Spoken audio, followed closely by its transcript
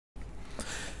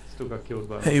still got killed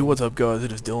by Hey, what's up guys,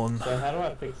 it is Dylan. So how do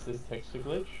I fix this texture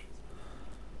glitch?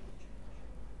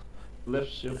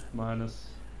 left shift minus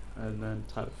and then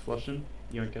type flushing.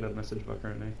 You won't get a message bar or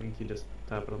anything, you just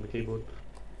tap it on the keyboard.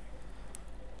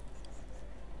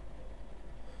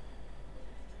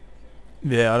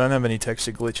 Yeah, I don't have any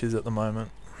texture glitches at the moment.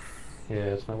 Yeah,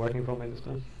 it's not working for me this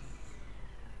time.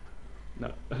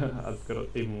 No, I've got it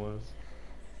even worse.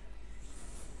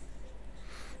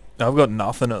 I've got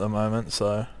nothing at the moment,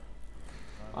 so...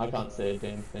 I can't see a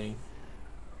damn thing.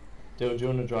 Dill, do you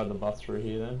want to drive the bus through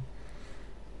here then?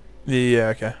 Yeah,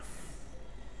 okay.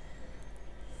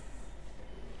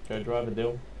 Go drive it,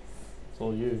 Dill. It's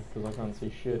all you, because I can't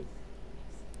see shit.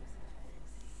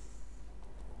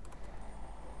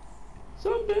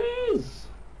 Zombies!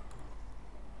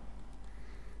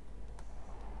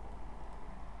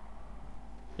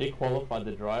 You qualified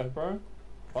to drive, bro?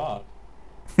 Fuck.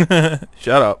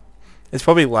 Shut up. It's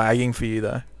probably lagging for you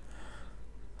though.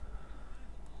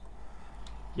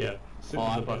 Yeah. Oh,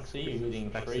 I can see you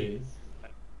hitting trees.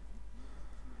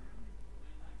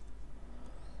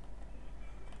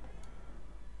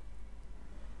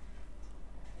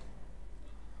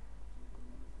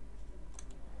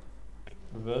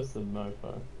 Reverse the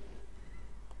mofo.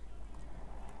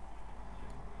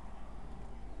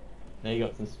 Now you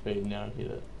got some speed, now hit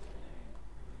it.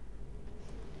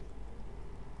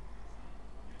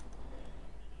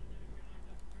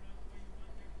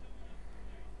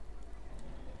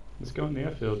 Let's go in the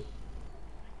airfield.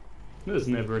 There's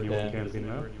never anyone Yeah. camping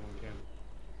now.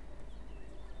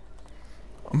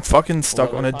 I'm fucking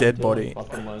stuck Well, on a by the dead time body. Dylan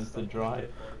fucking learns to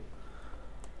drive.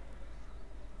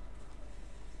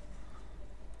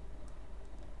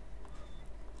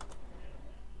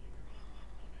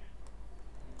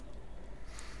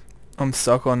 I'm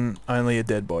stuck on only a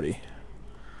dead body.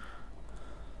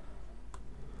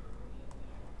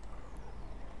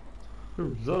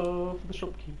 Huzzah for the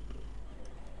shopkeep.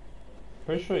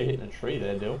 Pretty sure you're hitting a tree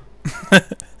there, Dill.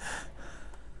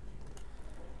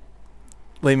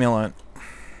 Leave me alone.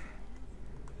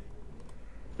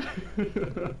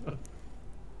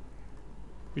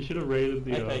 We should have raided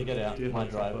the Okay, get out, deer my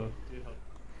huts driver. up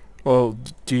Well,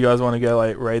 do you guys want to go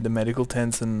like raid the medical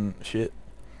tents and shit?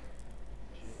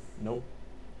 Nope.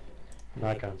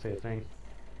 I can't see a thing.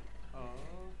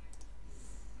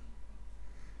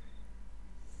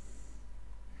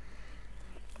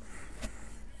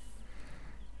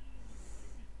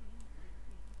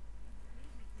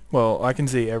 Well, I can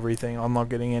see everything. I'm not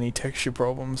getting any texture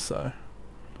problems, so...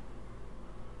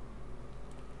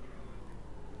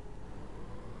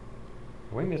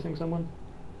 Are we missing someone?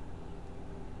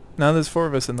 No, there's 4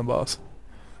 of us in the bus.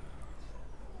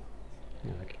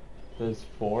 Yeah, okay. There's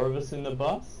 4 of us in the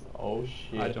bus? Oh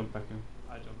shit. I jumped back in.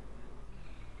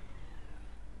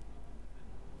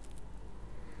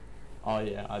 Oh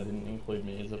yeah, I didn't include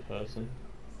me as a person.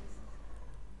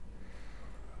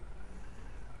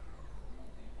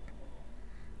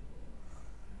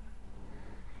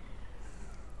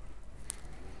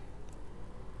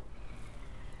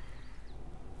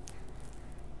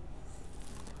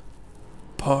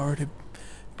 Party...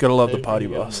 Gotta love the They're party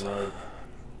gonna get on bus. the road.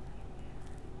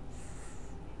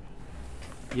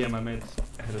 Yeah, my mate's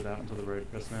headed out into the road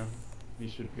just now. He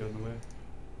should be on the way.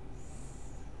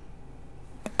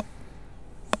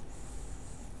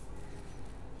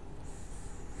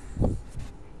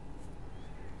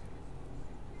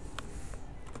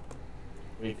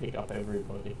 We pick up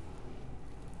everybody.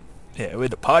 Yeah, we're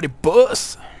the party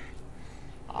bus!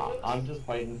 I'm just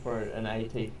waiting for an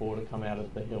AT4 to come out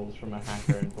of the hills from a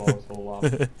hacker and blow us all up.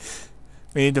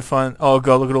 We need to find... Oh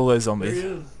god, look at all those There zombies. he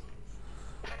is!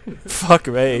 Fuck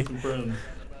me. Some friends.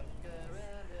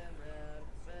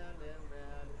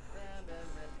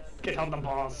 Get on the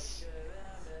bus!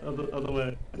 Other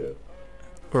way. Yeah.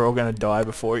 We're all gonna die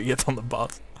before he gets on the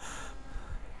bus.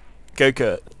 Go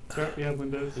Kurt. Kurt, we have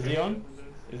windows. Is he on?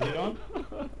 Is he on?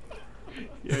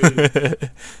 Yeah, he is.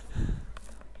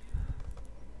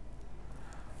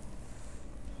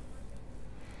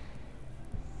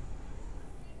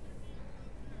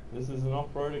 This is an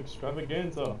off-road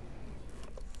extravaganza.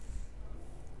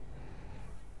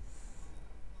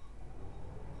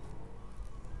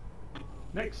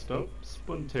 Next up,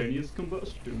 spontaneous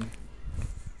combustion.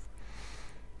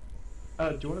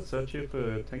 Do you want to search here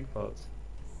for tank parts?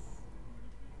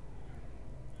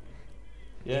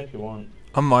 Yeah, if you want.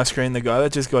 On my screen, the guy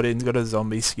that just got in's got a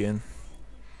zombie skin.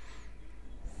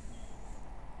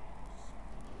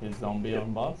 Is zombie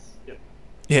on bus? Yep.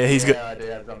 Yeah, he's Yeah, got... I do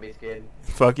have zombie skin.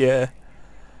 Fuck yeah.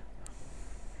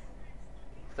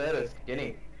 So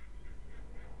skinny.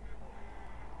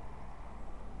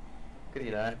 Cause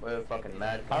you know, we're fucking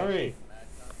mad. Hurry!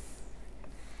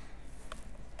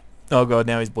 Oh god,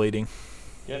 now he's bleeding.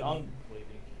 Get on.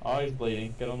 Oh, he's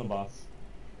bleeding. Get on the bus.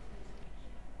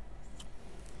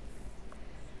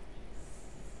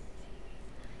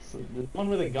 So, the one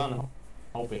with a gun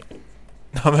helping.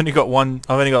 I've only got one.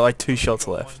 I've only got like 2 shots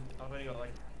left.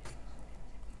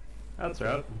 That's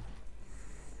right.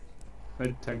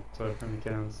 No tank sorry from the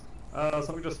cans.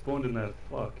 Something just spawned in there.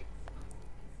 Fuck.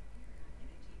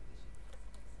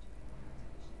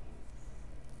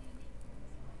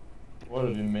 What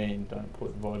do you mean? Don't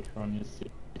put vodka on your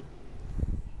seat.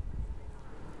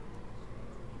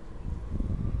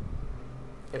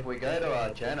 If we go to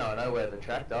our channel, I know where the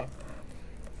tractor.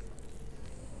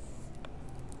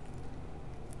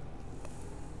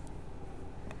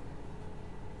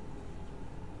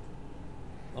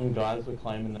 Some guys were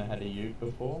claiming they had a ute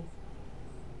before.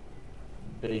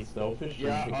 Be selfish. and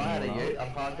Yeah, pick I had anyone a ute. up. I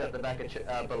parked at the back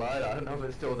of below. I don't know if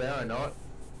it's still there or not.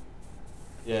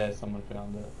 Yeah, someone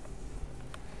found it.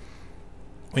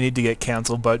 We need to get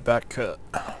council boat back, Kurt.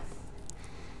 Yeah,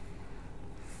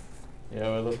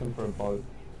 we're looking for a boat.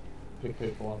 Pick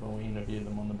people up and we interview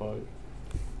them on the boat.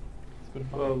 It's good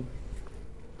fun. Well,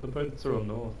 the boats are all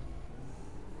north.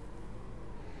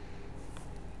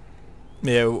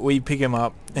 Yeah, we pick him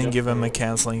up and Yep. give him a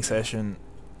counselling session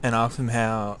and ask them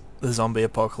how the zombie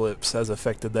apocalypse has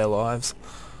affected their lives.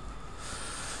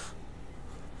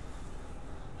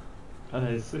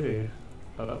 I see.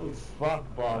 Oh, that was...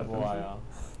 Fuck barbed wire.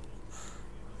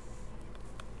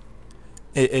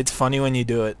 It's funny when you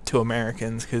do it to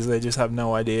Americans because they just have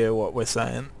no idea what we're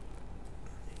saying.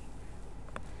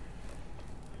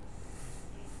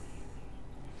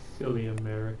 Silly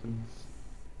Americans.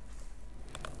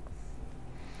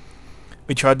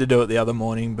 We tried to do it the other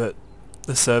morning, but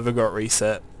the server got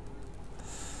reset.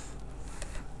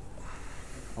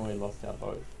 And we lost our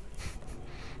boat.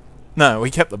 No,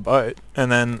 we kept the boat,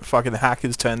 and then fucking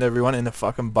hackers turned everyone into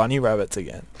fucking bunny rabbits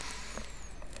again.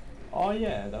 Oh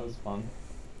yeah, that was fun.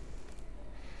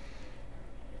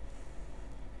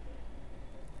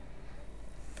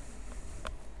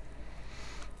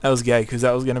 That was gay because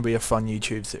that was going to be a fun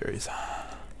YouTube series.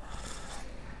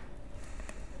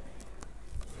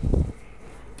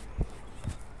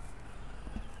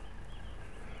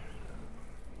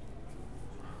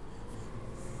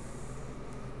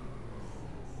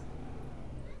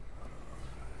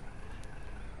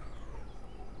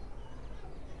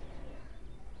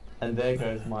 And there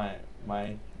goes my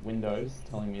Windows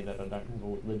telling me that I don't have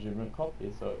a legitimate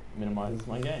copy, so it minimises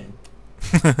my game.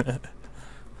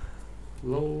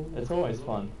 Lol. It's always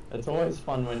fun. It's always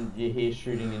fun when you hear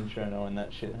shooting in Cherno and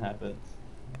that shit happens.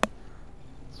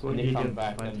 That's what And you you come get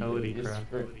back and vitality you're crap.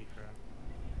 screwed.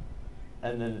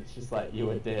 And then it's just like, you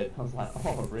were dead. I was like,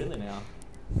 oh, really now?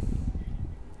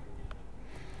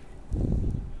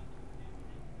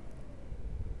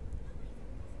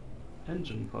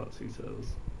 Engine parts, he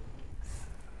says.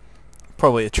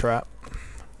 Probably a trap.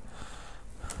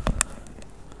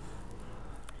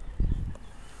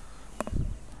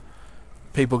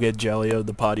 People get jelly of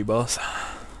the party boss.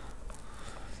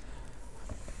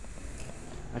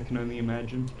 I can only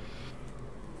imagine.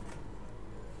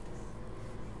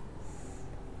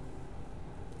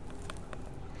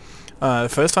 The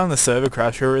first time the server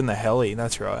crashed, we were in the heli,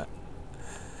 that's right.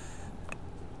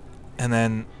 And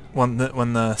then when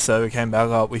the server came back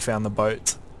up, we found the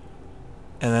boats.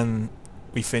 And then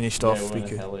we finished Yeah, off we went to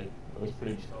because... heli. It was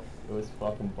pretty... It was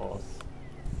fucking boss.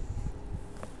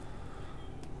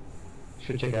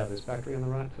 Should check out this factory on the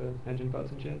right for engine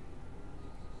parts and shit.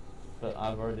 But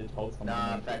I've already told someone...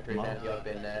 Nah, to pick factory's them up. empty. I've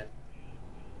been there.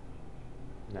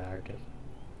 No, okay.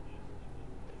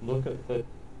 Look at the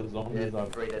zombies Yeah,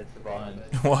 I've 3 dead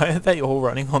survivors. Why are they all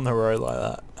running on the road like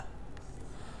that?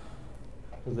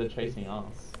 Because they're chasing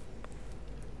us.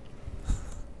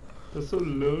 They're so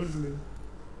lonely.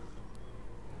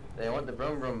 They want the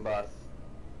vroom vroom bus.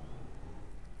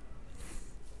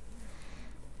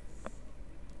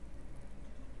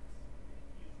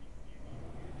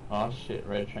 Oh shit,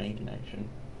 red train connection.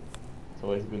 It's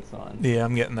always a good sign. Yeah,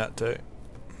 I'm getting that too.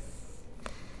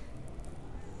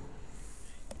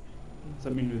 Does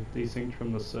that mean we've desynced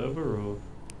from the server, or...?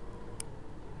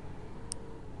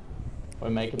 We're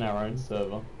making our own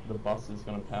server. The bus is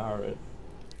going to power it.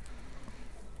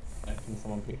 Can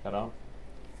someone pick that up?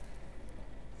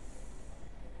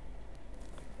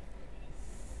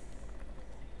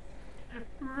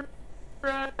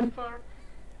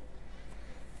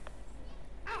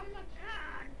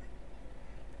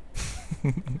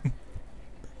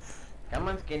 Come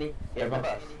on, Skinny. Get the Everyone,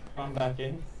 bus. I'm back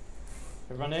in.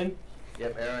 Everyone in?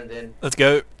 Yep, Aaron's in. Let's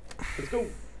go. Let's go.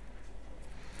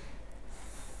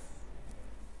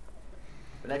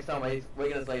 But next time we're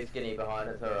gonna leave Skinny behind,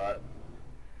 it's alright.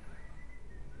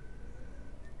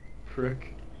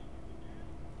 Prick.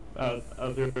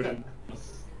 Other than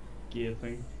this gear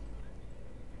thing.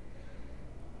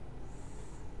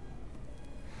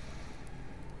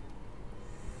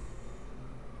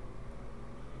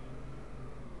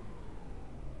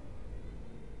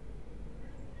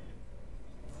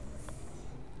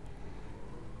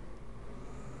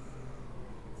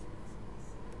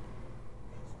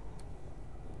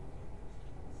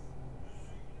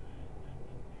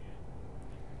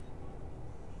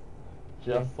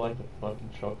 Just like a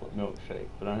fucking chocolate milkshake,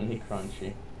 but only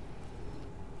crunchy.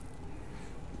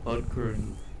 Vodka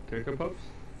and Cocoa Pops?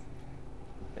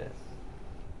 Yes.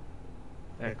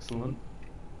 Excellent.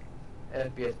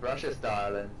 FPS Russia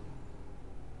styling.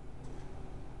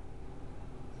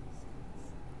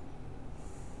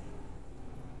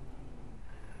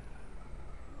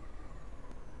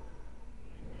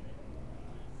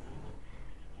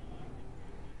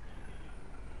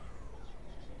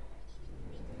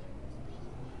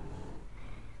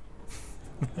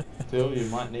 Still, you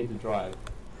might need to drive.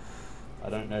 I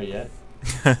don't know yet.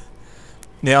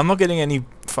 Yeah, I'm not getting any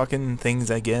fucking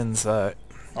things again, so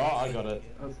Oh, I got it.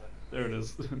 There it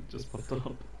is. Just popped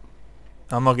up.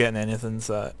 I'm not getting anything,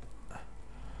 so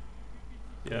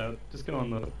Yeah, just go on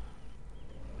the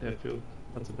airfield.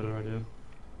 That's a better idea.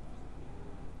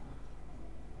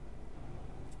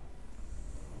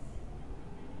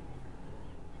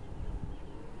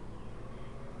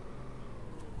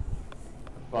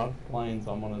 Fuck planes,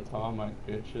 I'm on a tarmac,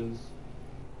 bitches.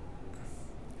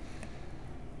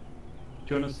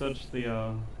 Do you want to search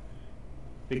the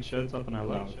big sheds up on our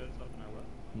left?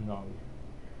 No.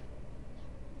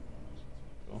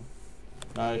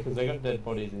 No, because they got dead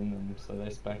bodies in them, so they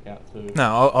spec out too.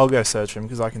 no, I'll go search them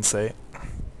because I can see it.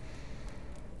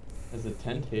 There's a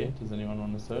tent here. Does anyone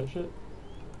want to search it?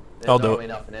 I'll do it.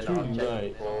 Enough in it. Too I'll check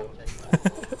late. before.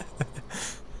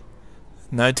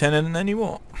 No tenant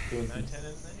anymore. Doing some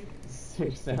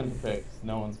sick sound effects.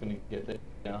 No one's gonna get that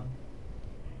down.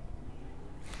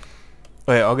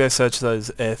 Wait, I'll go search those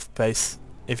airbase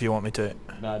if you want me to.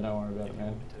 No, don't worry about it,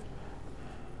 man.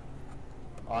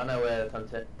 I know where some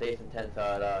decent tents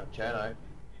are at Cherno.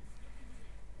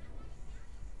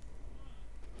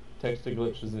 Texture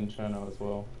glitches in Cherno as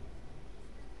well.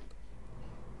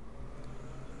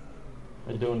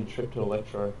 They're doing a trip to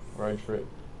Electro, road trip.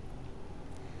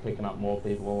 Picking up more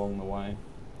people along the way.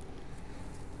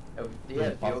 Do you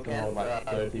have fuel Busting all cans? like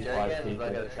 35 Jerrycans? people.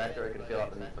 Like a tractor, it can fill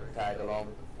up and tag along.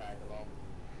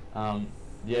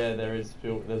 Yeah, there is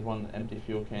fuel. There's one empty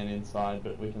fuel can inside,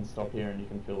 but we can stop here and you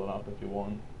can fill it up if you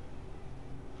want.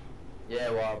 Yeah,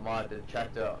 well, the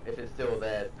tractor, if it's still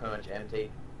there, it's pretty much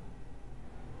empty.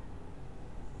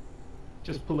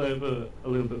 Just pull over a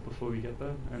little bit before we get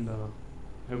there, and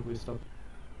hopefully stop.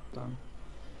 Done.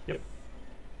 Yep.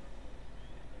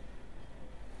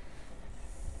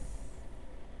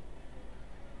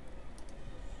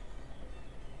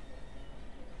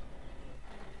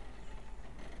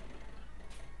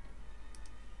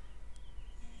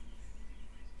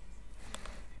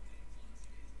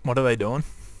 What are they doing?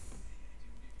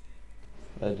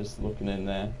 They're just looking in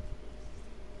there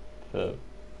for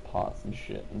parts and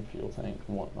shit and fuel tank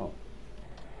and whatnot.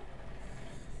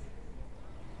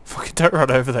 Fucking don't run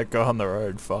over that guy on the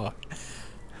road, fuck.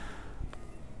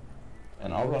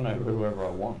 And I'll run over whoever I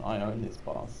want. I own this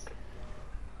bus.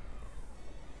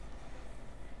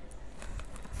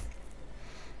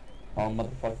 Oh,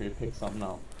 motherfucker, you picked something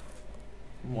up.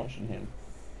 I'm watching him.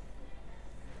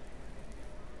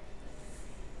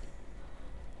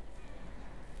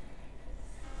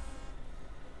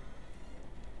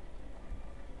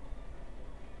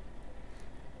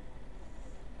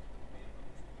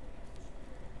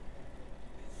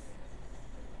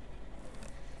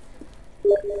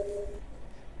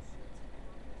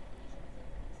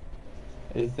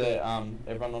 Is there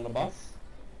everyone on the bus?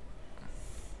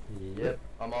 Yep,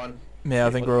 I'm on. Yeah, I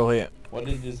think we're all here. What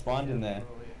did you just find in there?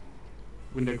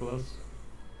 Window glass.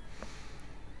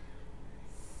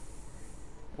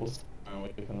 We'll see how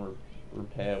we can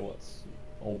repair what's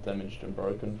all damaged and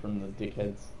broken from the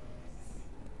dickheads.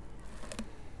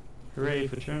 Hooray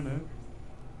for Cherno.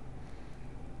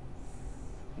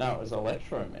 No, it was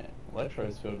Electro, man.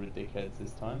 Electro's filled with dickheads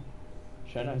this time.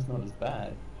 Cherno's not as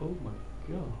bad, Oh my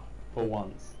god. for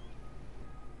once.